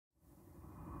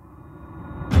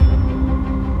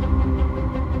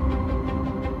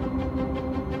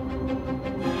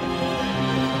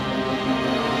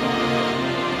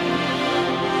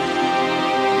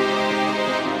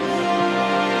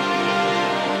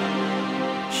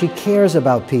She cares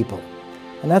about people.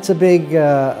 And that's a big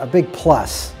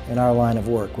plus in our line of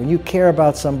work. When you care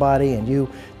about somebody and you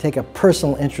take a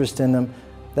personal interest in them,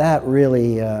 that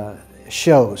really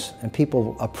shows, and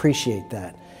people appreciate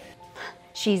that.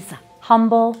 She's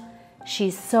humble,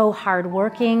 she's so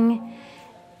hardworking,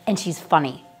 and she's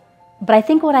funny. But I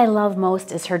think what I love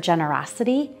most is her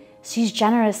generosity. She's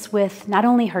generous with not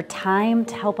only her time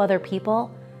to help other people,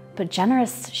 but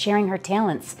generous sharing her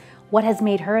talents. What has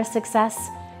made her a success?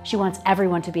 She wants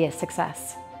everyone to be a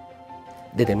success.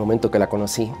 Desde el momento que la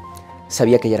conocí,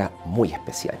 sabía que ella era muy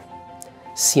especial.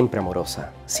 Siempre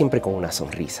amorosa, siempre con una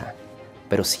sonrisa,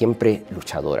 pero siempre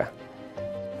luchadora.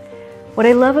 What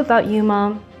I love about you,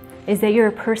 Mom, is that you're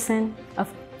a person of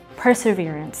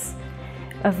perseverance,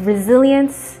 of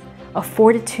resilience, of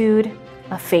fortitude,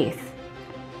 of faith.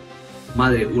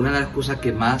 Madre, una de las cosas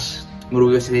que más me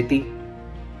orgullece de ti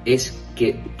es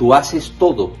que tú haces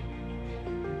todo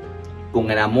con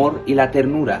el amor y la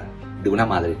ternura de una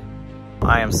madre.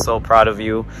 I am so proud of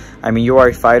you. I mean, you are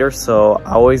a fighter, so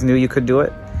I always knew you could do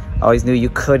it. I always knew you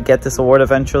could get this award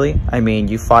eventually. I mean,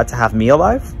 you fought to have me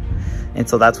alive, and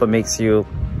so that's what makes you,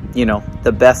 you know,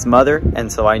 the best mother,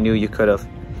 and so I knew you could have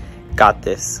got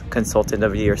this Consultant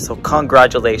of the Year. So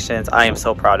congratulations. I am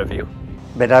so proud of you.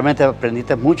 Verdaderamente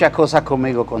aprendiste muchas cosas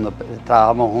conmigo cuando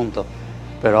estábamos juntos,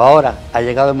 pero ahora ha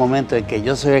llegado el momento en que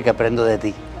yo soy el que aprendo de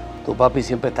ti. Tu papi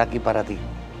siempre está aquí para ti.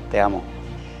 Te amo.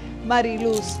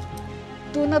 Mariluz,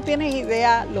 tú no tienes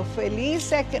idea lo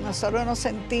felices que nosotros nos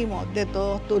sentimos de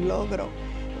todos tus logros.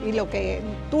 Y lo que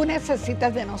tú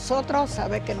necesitas de nosotros,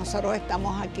 sabes que nosotros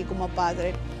estamos aquí como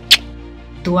padres.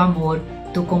 Tu amor,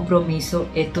 tu compromiso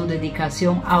y tu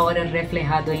dedicación ahora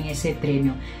reflejado en ese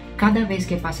premio. Cada vez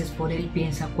que pases por él,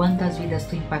 piensa cuántas vidas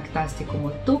tú impactaste como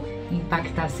tú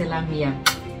impactaste la mía.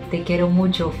 Te quiero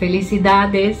mucho.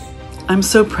 Felicidades. I'm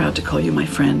so proud to call you my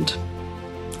friend.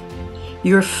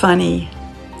 You're funny,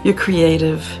 you're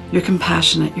creative, you're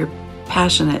compassionate, you're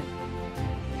passionate,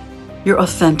 you're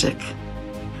authentic.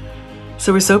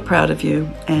 So we're so proud of you,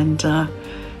 and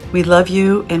we love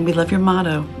you, and we love your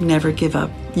motto, never give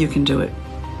up, you can do it.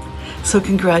 So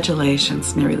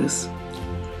congratulations, Mary Luz,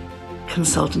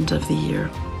 Consultant of the Year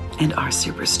and our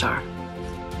superstar.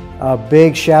 A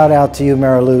big shout out to you,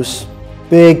 Mariluz.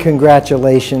 Big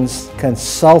congratulations,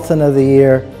 Consultant of the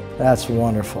Year. That's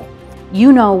wonderful.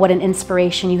 You know what an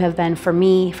inspiration you have been for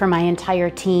me, for my entire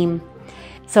team.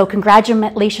 So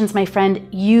congratulations, my friend.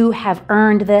 You have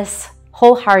earned this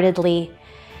wholeheartedly,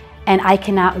 and I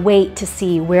cannot wait to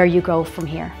see where you go from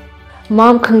here.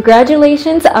 Mom,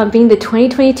 congratulations on being the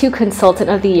 2022 Consultant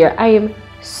of the Year. I am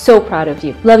so proud of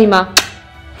you. Love you, Ma.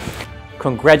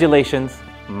 Congratulations,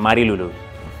 Marilulu.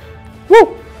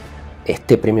 Woo!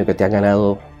 Este premio que te ha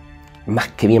ganado, más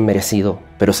que bien merecido,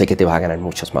 pero sé que te vas a ganar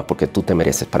muchos más porque tú te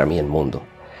mereces para mí el mundo.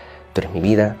 Tú eres mi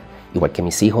vida, igual que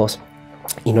mis hijos,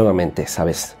 y nuevamente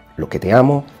sabes lo que te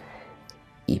amo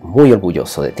y muy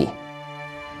orgulloso de ti.